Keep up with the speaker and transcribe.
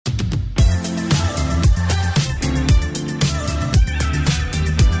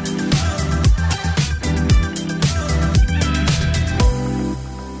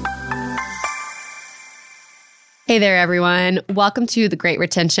Hey there, everyone. Welcome to The Great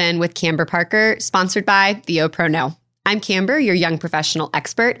Retention with Camber Parker, sponsored by the OPRO. I'm Camber, your young professional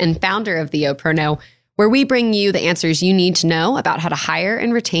expert and founder of the OPRO, where we bring you the answers you need to know about how to hire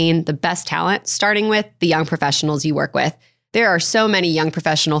and retain the best talent, starting with the young professionals you work with. There are so many young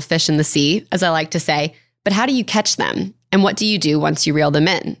professional fish in the sea, as I like to say, but how do you catch them? And what do you do once you reel them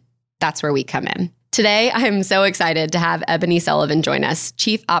in? That's where we come in. Today, I am so excited to have Ebony Sullivan join us,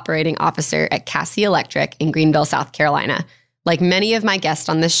 Chief Operating Officer at Cassy Electric in Greenville, South Carolina. Like many of my guests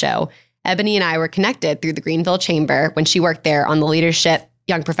on this show, Ebony and I were connected through the Greenville Chamber when she worked there on the leadership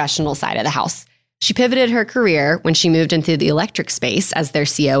young professional side of the house. She pivoted her career when she moved into the electric space as their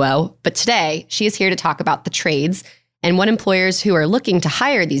COO, but today she is here to talk about the trades and what employers who are looking to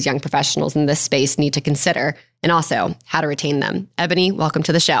hire these young professionals in this space need to consider, and also how to retain them. Ebony, welcome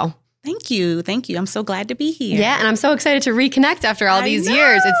to the show. Thank you. I'm so glad to be here. Yeah, and I'm so excited to reconnect after all these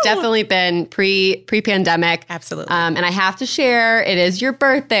years. It's definitely been pre-pandemic. Absolutely. And I have to share, it is your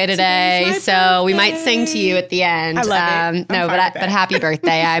birthday today, so we might sing to you at the end. I love it. But happy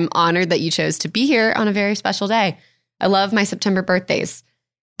birthday. I'm honored that you chose to be here on a very special day. I love my September birthdays.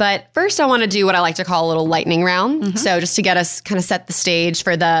 But first, I want to do what I like to call a little lightning round. Mm-hmm. So just to get us kind of set the stage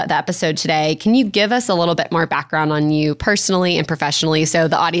for the episode today, can you give us a little bit more background on you personally and professionally so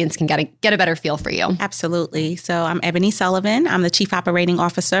the audience can get a better feel for you? Absolutely. So I'm Ebony Sullivan. I'm the Chief Operating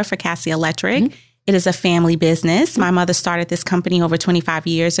Officer for Cassy Electric. Mm-hmm. It is a family business. My mother started this company over 25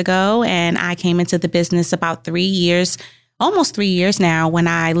 years ago, and I came into the business about 3 years, almost 3 years now, when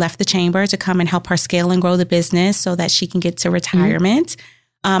I left the chamber to come and help her scale and grow the business so that she can get to retirement. Mm-hmm.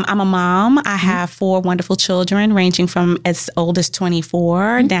 I'm a mom. I have 4 wonderful children ranging from as old as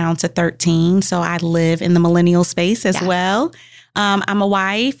 24 down to 13. So I live in the millennial space as well. I'm a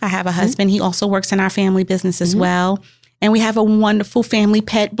wife. I have a husband. He also works in our family business as well. And we have a wonderful family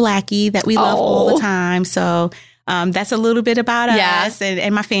pet, Blackie, that we love all the time. So that's a little bit about us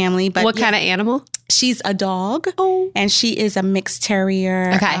and my family. But what kind of animal? She's a dog. And she is a mixed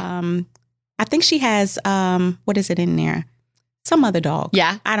terrier. Okay. I think she has, what is it in there? Some other dog.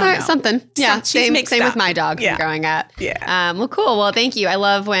 Yeah. I don't know. Something. Yeah. Same with my dog growing up. Yeah. Well, cool. Well, thank you. I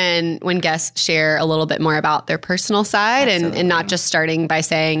love when guests share a little bit more about their personal side and not just starting by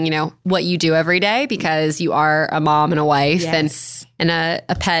saying, what you do every day, because you are a mom and a wife and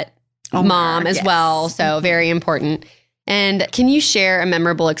a pet mom as well. So very important. And can you share a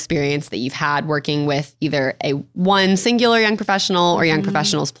memorable experience that you've had working with either one singular young professional or young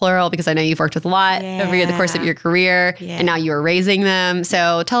professionals plural? Because I know you've worked with a lot over the course of your career and now you are raising them.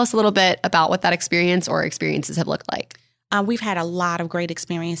 So tell us a little bit about what that experience or experiences have looked like. We've had a lot of great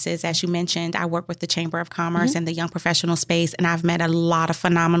experiences. As you mentioned, I work with the Chamber of Commerce and the young professional space, and I've met a lot of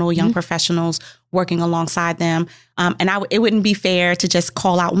phenomenal young professionals working alongside them. It wouldn't be fair to just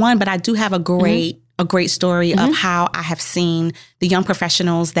call out one, but I do have a great story of how I have seen the young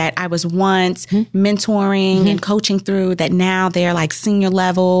professionals that I was once mentoring and coaching through, that now they're like senior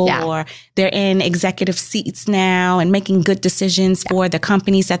level or they're in executive seats now and making good decisions for the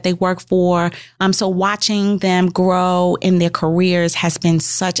companies that they work for. So watching them grow in their careers has been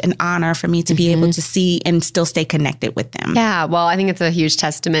such an honor for me to be able to see and still stay connected with them. Yeah, well, I think it's a huge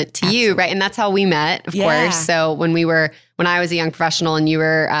testament to you, right? And that's how we met, of course. So when I was a young professional and you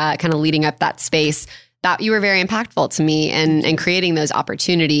were kind of leading up that space, that you were very impactful to me and creating those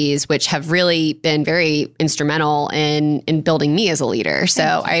opportunities, which have really been very instrumental in building me as a leader. So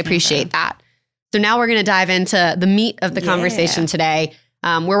I appreciate that. So now we're going to dive into the meat of the conversation today,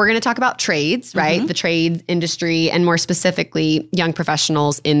 where we're going to talk about trades, right? The trade industry, and more specifically, young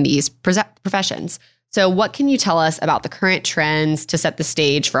professionals in these professions. So what can you tell us about the current trends to set the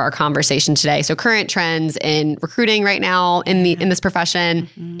stage for our conversation today? So current trends in recruiting right now in this profession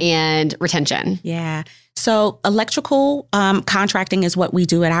and retention. Yeah. So electrical contracting is what we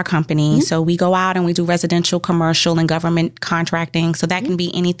do at our company. So we go out and we do residential, commercial, and government contracting. So that can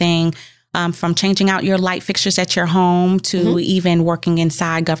be anything from changing out your light fixtures at your home to even working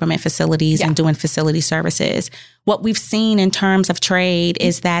inside government facilities and doing facility services. What we've seen in terms of trade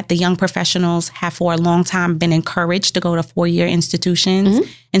is that the young professionals have for a long time been encouraged to go to 4-year institutions.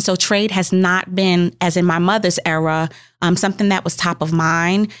 And so trade has not been, as in my mother's era, something that was top of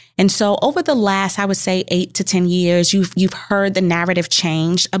mind. And so over the last, I would say 8 to 10 years, you've heard the narrative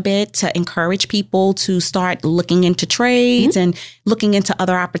change a bit to encourage people to start looking into trades and looking into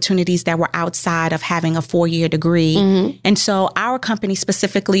other opportunities that were outside of having a 4-year degree. And so our company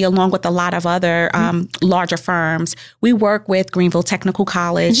specifically, along with a lot of other larger firms, firms. We work with Greenville Technical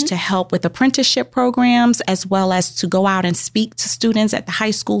College to help with apprenticeship programs, as well as to go out and speak to students at the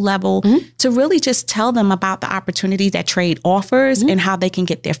high school level to really just tell them about the opportunity that trade offers and how they can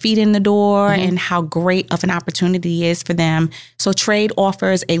get their feet in the door and how great of an opportunity is for them. So trade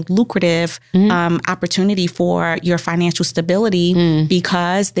offers a lucrative opportunity for your financial stability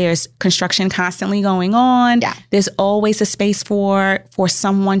because there's construction constantly going on. Yeah. There's always a space for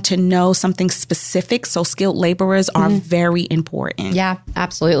someone to know something specific. So skilled laborers are very important. Yeah,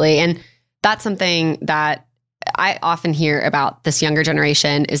 absolutely. And that's something that I often hear about this younger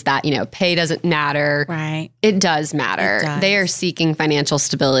generation is that, pay doesn't matter. Right. It does matter. It does. They are seeking financial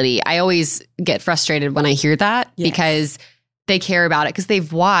stability. I always get frustrated when I hear that because they care about it because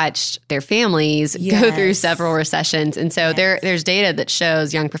they've watched their families go through several recessions. And so there's data that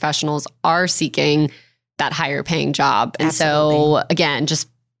shows young professionals are seeking that higher paying job. And so again, just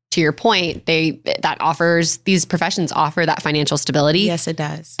to your point, these professions offer that financial stability. Yes, it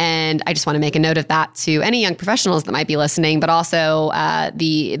does. And I just want to make a note of that to any young professionals that might be listening, but also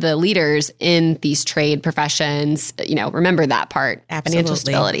the leaders in these trade professions, remember that part, financial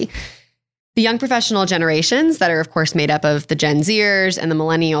stability. The young professional generations that are, of course, made up of the Gen Zers and the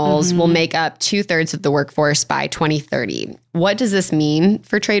millennials will make up 2/3 of the workforce by 2030. What does this mean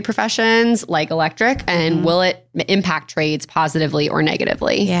for trade professions like electric, and will it impact trades positively or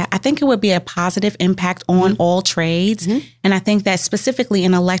negatively? Yeah, I think it would be a positive impact on all trades. And I think that specifically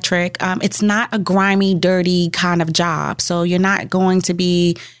in electric, it's not a grimy, dirty kind of job. So you're not going to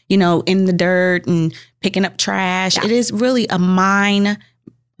be, in the dirt and picking up trash. Yeah. It is really a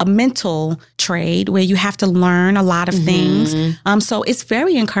mental trade where you have to learn a lot of things. So it's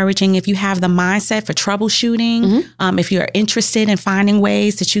very encouraging if you have the mindset for troubleshooting, if you're interested in finding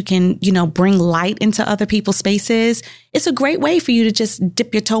ways that you can, bring light into other people's spaces. It's a great way for you to just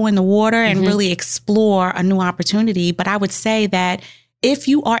dip your toe in the water and really explore a new opportunity. But I would say that if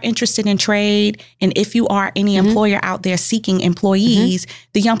you are interested in trade and if you are any employer out there seeking employees,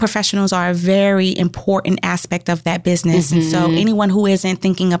 the young professionals are a very important aspect of that business. And so anyone who isn't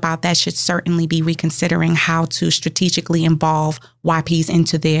thinking about that should certainly be reconsidering how to strategically involve YPs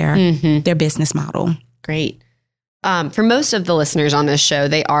into their business model. Great. For most of the listeners on this show,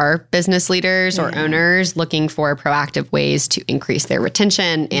 they are business leaders or owners looking for proactive ways to increase their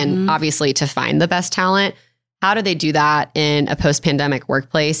retention and obviously to find the best talent. How do they do that in a post-pandemic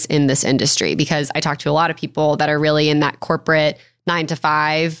workplace in this industry? Because I talk to a lot of people that are really in that corporate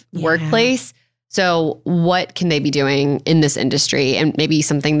 9-to-5 workplace. So what can they be doing in this industry, and maybe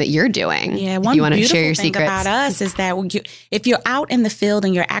something that you're doing? Yeah, one beautiful thing about us is that if you're out in the field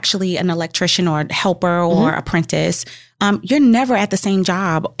and you're actually an electrician or helper or apprentice, you're never at the same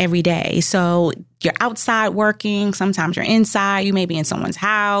job every day. So you're outside working. Sometimes you're inside. You may be in someone's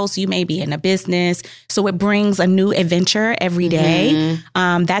house. You may be in a business. So it brings a new adventure every day.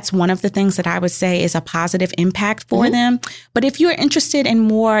 That's one of the things that I would say is a positive impact for them. But if you're interested in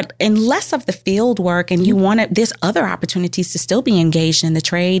less of the field work and there's other opportunities to still be engaged in the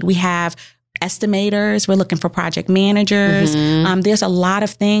trade. We have estimators. We're looking for project managers. There's a lot of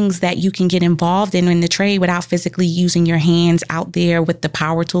things that you can get involved in the trade without physically using your hands out there with the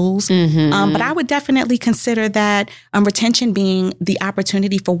power tools. But I would definitely consider that retention being the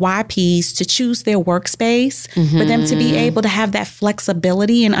opportunity for YPs to choose their workspace, for them to be able to have that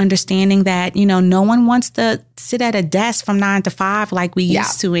flexibility and understanding that, no one wants to sit at a desk from 9 to 5 like we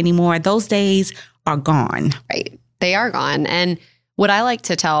used to anymore. Those days are gone. Right. They are gone. And what I like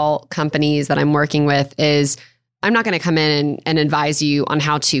to tell companies that I'm working with is I'm not going to come in and advise you on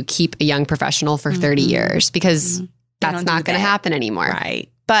how to keep a young professional for 30 years because that's not going to happen anymore. Right.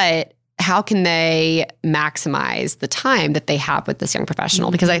 But how can they maximize the time that they have with this young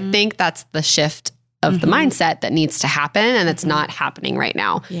professional? Because I think that's the shift of the mindset that needs to happen, and it's not happening right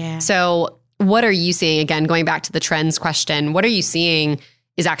now. Yeah. So what are you seeing? Again, going back to the trends question, what are you seeing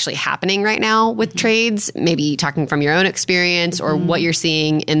is actually happening right now with trades, maybe talking from your own experience or what you're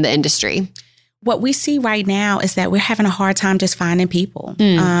seing in the industry? What we see right now is that we're having a hard time just finding people,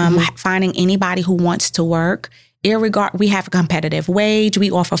 finding anybody who wants to work. We have a competitive wage.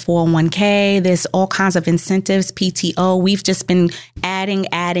 We offer 401k. There's all kinds of incentives, PTO. We've just been adding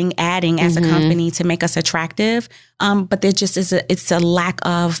as a company to make us attractive. But there just it's a lack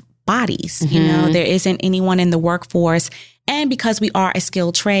of bodies. You know, there isn't anyone in the workforce. And because we are a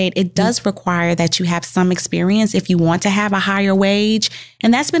skilled trade, it does require that you have some experience if you want to have a higher wage.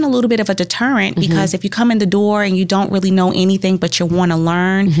 And that's been a little bit of a deterrent because if you come in the door and you don't really know anything, but you want to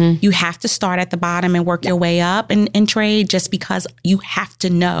learn, you have to start at the bottom and work your way up in trade just because you have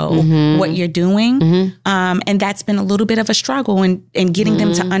to know what you're doing. And that's been a little bit of a struggle in getting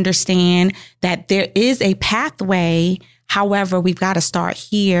them to understand that there is a pathway. However, we've got to start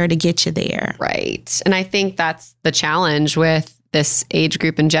here to get you there. Right. And I think that's the challenge with this age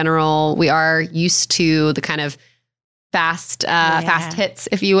group in general. We are used to the kind of fast hits,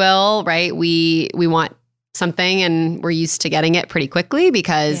 if you will, right? We want something and we're used to getting it pretty quickly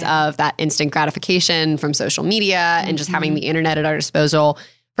because of that instant gratification from social media and just having the internet at our disposal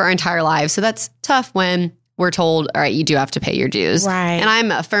for our entire lives. So that's tough when we're told, all right, you do have to pay your dues. Right. And I'm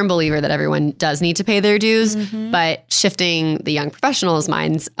a firm believer that everyone does need to pay their dues, but shifting the young professionals'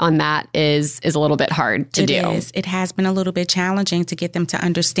 minds on that is a little bit hard to do. It has been a little bit challenging to get them to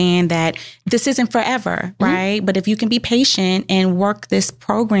understand that this isn't forever, right? But if you can be patient and work this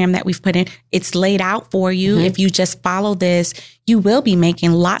program that we've put in, it's laid out for you. If you just follow this, you will be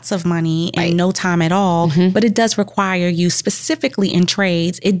making lots of money in no time at all. But it does require you, specifically in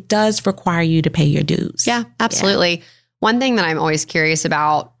trades, it does require you to pay your dues. Yeah, absolutely. Yeah. One thing that I'm always curious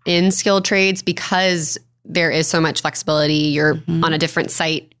about in skilled trades, because there is so much flexibility, you're on a different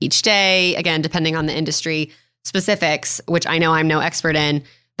site each day, again, depending on the industry specifics, which I know I'm no expert in.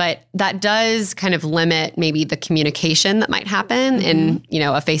 But that does kind of limit maybe the communication that might happen in, you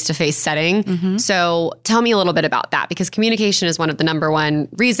know, a face-to-face setting. So tell me a little bit about that, because communication is one of the number one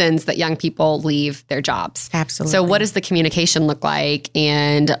reasons that young people leave their jobs. Absolutely. So what does the communication look like,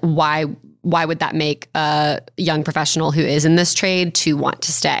 and why would that make a young professional who is in this trade to want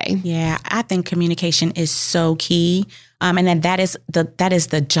to stay? Yeah, I think communication is so key. And then that is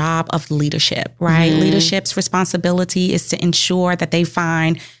the job of leadership, right? Leadership's responsibility is to ensure that they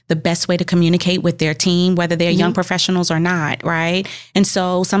find the best way to communicate with their team, whether they're young professionals or not, right? And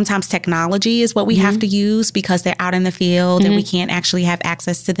so sometimes technology is what we have to use because they're out in the field and we can't actually have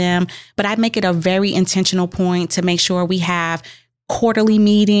access to them. But I make it a very intentional point to make sure we have quarterly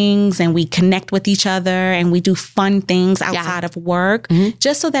meetings and we connect with each other and we do fun things outside of work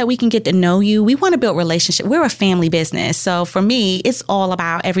just so that we can get to know you. We want to build relationships. We're a family business. So for me, it's all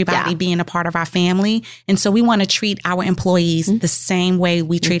about everybody being a part of our family. And so we want to treat our employees the same way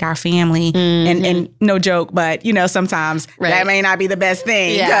we treat our family. And no joke, but you know, sometimes that may not be the best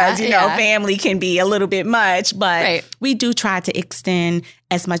thing because, you know, family can be a little bit much, but we do try to extend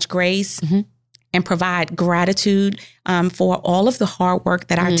as much grace and provide gratitude for all of the hard work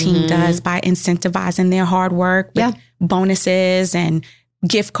that our team does by incentivizing their hard work with bonuses and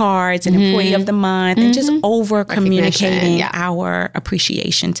gift cards and employee of the month and just over communicating our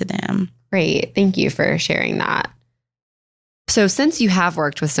appreciation to them. Great. Thank you for sharing that. So since you have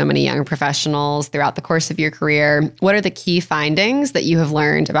worked with so many young professionals throughout the course of your career, what are the key findings that you have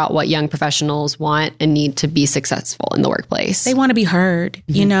learned about what young professionals want and need to be successful in the workplace? They want to be heard.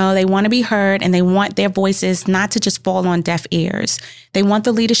 You know, they want to be heard and they want their voices not to just fall on deaf ears. They want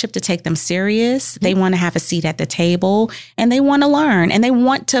the leadership to take them serious. They want to have a seat at the table and they want to learn and they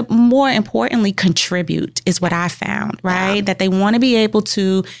want to, more importantly, contribute is what I found, right? That they want to be able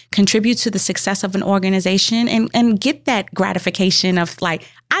to contribute to the success of an organization and get that gratification of like,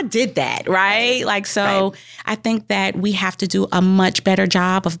 I did that, right? Like, so I think that we have to do a much better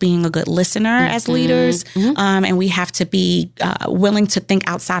job of being a good listener as leaders. And we have to be willing to think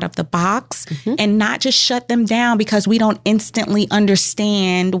outside of the box and not just shut them down because we don't instantly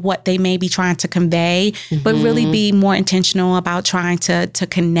understand what they may be trying to convey, but really be more intentional about trying to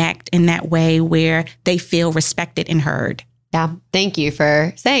connect in that way where they feel respected and heard. Yeah. Thank you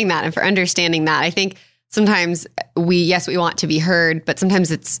for saying that and for understanding that. I think sometimes we want to be heard, but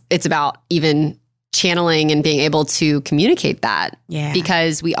sometimes it's about even channeling and being able to communicate that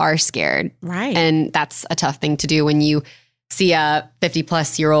because we are scared. Right. And that's a tough thing to do when you see a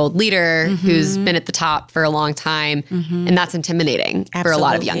 50-plus-year-old leader who's been at the top for a long time. And that's intimidating for a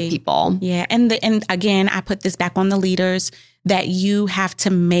lot of young people. Yeah. And again, I put this back on the leaders that you have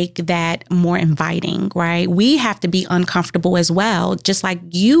to make that more inviting, right? We have to be uncomfortable as well, just like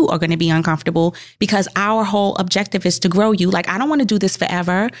you are going to be uncomfortable because our whole objective is to grow you. Like, I don't want to do this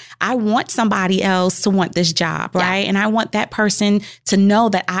forever. I want somebody else to want this job, right? And I want that person to know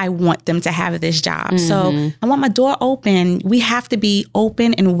that I want them to have this job. So I want my door open. We have to be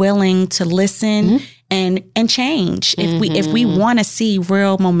open and willing to listen and change if we want to see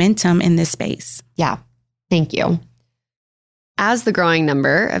real momentum in this space. Yeah. Thank you. As the growing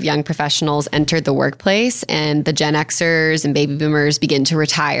number of young professionals enter the workplace and the Gen Xers and baby boomers begin to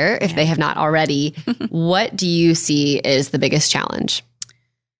retire, if they have not already, what do you see is the biggest challenge?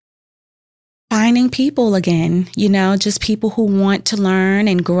 Finding people again, just people who want to learn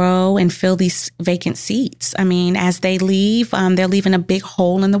and grow and fill these vacant seats. I mean, as they leave, they're leaving a big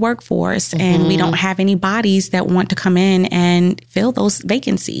hole in the workforce, and we don't have any bodies that want to come in and fill those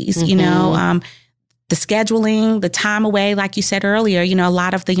vacancies, the scheduling, the time away, like you said earlier, a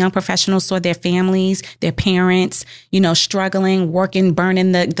lot of the young professionals saw their families, their parents, struggling, working,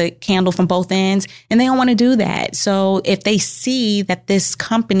 burning the candle from both ends, and they don't want to do that. So if they see that this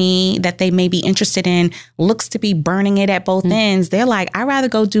company that they may be interested in looks to be burning it at both ends, they're like, I'd rather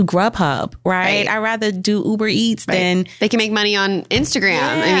go do Grubhub, right? I'd rather do Uber Eats than... They can make money on Instagram.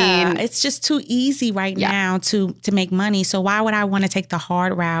 Yeah, I mean, it's just too easy right now to make money. So why would I want to take the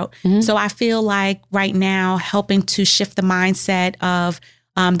hard route? So I feel like right now, helping to shift the mindset of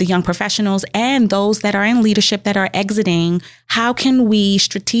the young professionals and those that are in leadership that are exiting. How can we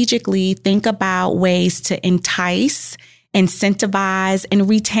strategically think about ways to entice, incentivize, and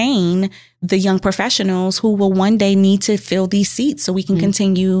retain the young professionals who will one day need to fill these seats so we can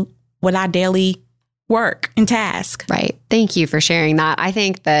continue with our daily work and task? Right. Thank you for sharing that. I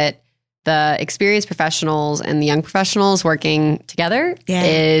think that the experienced professionals and the young professionals working together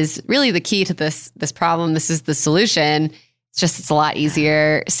is really the key to this problem. This is the solution. It's a lot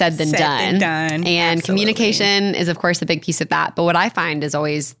easier said than done. And Absolutely. Communication is, of course, a big piece of that. But what I find is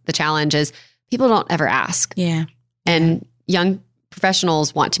always the challenge is people don't ever ask. Yeah. And young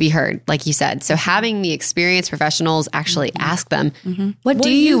professionals want to be heard, like you said. So having the experienced professionals actually ask them, what do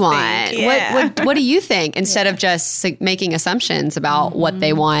you want? Yeah. What do you think? Instead of just making assumptions about what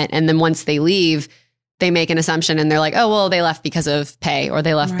they want. And then once they leave, they make an assumption and they're like, oh, well, they left because of pay or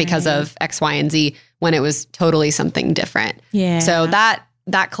they left because of X, Y, and Z, when it was totally something different. Yeah. So that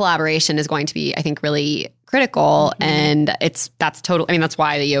collaboration is going to be, I think, really critical. And that's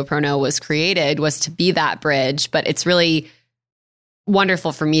why the Yo Pro No was created, was to be that bridge. But it's really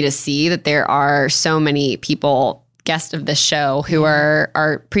wonderful for me to see that there are so many people, guests of this show, who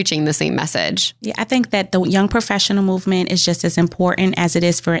are preaching the same message. Yeah, I think that the young professional movement is just as important as it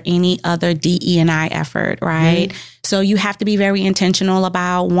is for any other DE&I effort, right? So you have to be very intentional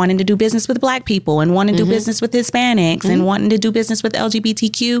about wanting to do business with Black people and wanting to do business with Hispanics and wanting to do business with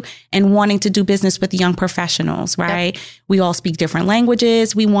LGBTQ and wanting to do business with young professionals, right? Yep. We all speak different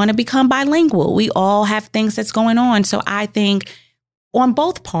languages. We want to become bilingual. We all have things that's going on. So I think on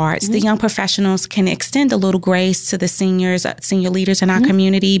both parts, the young professionals can extend a little grace to the senior leaders in our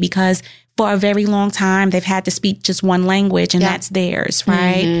community, because for a very long time, they've had to speak just one language and that's theirs,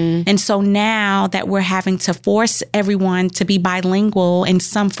 right? And so now that we're having to force everyone to be bilingual in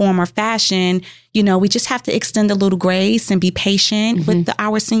some form or fashion, we just have to extend a little grace and be patient with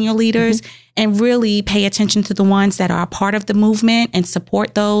our senior leaders and really pay attention to the ones that are a part of the movement and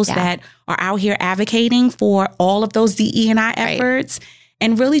support those that are out here advocating for all of those DE&I efforts.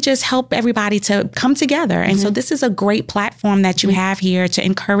 And really just help everybody to come together. And so this is a great platform that you have here to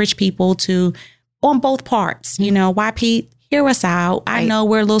encourage people to, on both parts, YP, hear us out. I know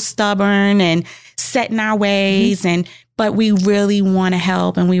we're a little stubborn and set in our ways, but we really want to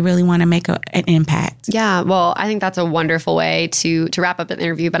help and we really want to make an impact. Yeah, well, I think that's a wonderful way to wrap up an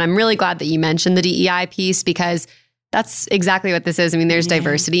interview. But I'm really glad that you mentioned the DEI piece, because that's exactly what this is. I mean, there's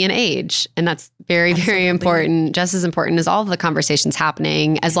diversity in age, and that's very, very important, just as important as all of the conversations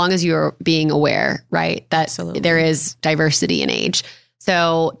happening, as long as you're being aware, right, that there is diversity in age.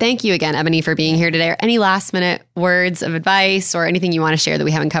 So thank you again, Ebony, for being here today. Any last minute words of advice or anything you want to share that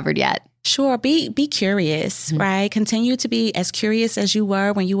we haven't covered yet? Sure. Be curious, right? Continue to be as curious as you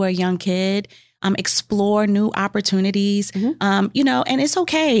were when you were a young kid. Explore new opportunities, and it's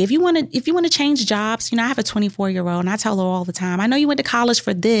okay if you want to change jobs. I have a 24-year-old and I tell her all the time, I know you went to college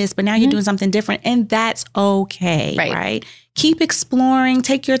for this, but now you're doing something different, and that's okay, right? Keep exploring,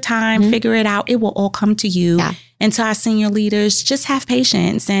 take your time, figure it out. It will all come to you. Yeah. And to our senior leaders, just have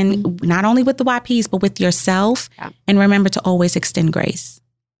patience, and not only with the YPs, but with yourself. Yeah. And remember to always extend grace.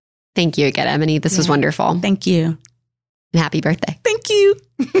 Thank you again, Ebony. This was wonderful. Thank you. And happy birthday. Thank you.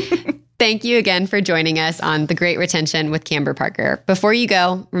 Thank you again for joining us on The Great Retention with Camber Parker. Before you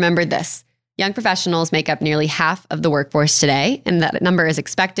go, remember this. Young professionals make up nearly half of the workforce today, and that number is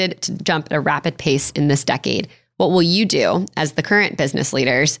expected to jump at a rapid pace in this decade. What will you do as the current business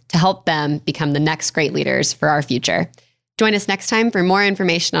leaders to help them become the next great leaders for our future? Join us next time for more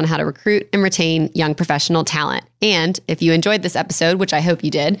information on how to recruit and retain young professional talent. And if you enjoyed this episode, which I hope you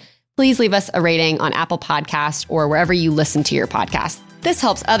did, please leave us a rating on Apple Podcasts or wherever you listen to your podcast. This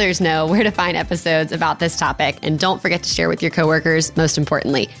helps others know where to find episodes about this topic. And don't forget to share with your coworkers, most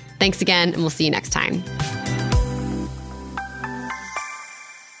importantly. Thanks again, and we'll see you next time.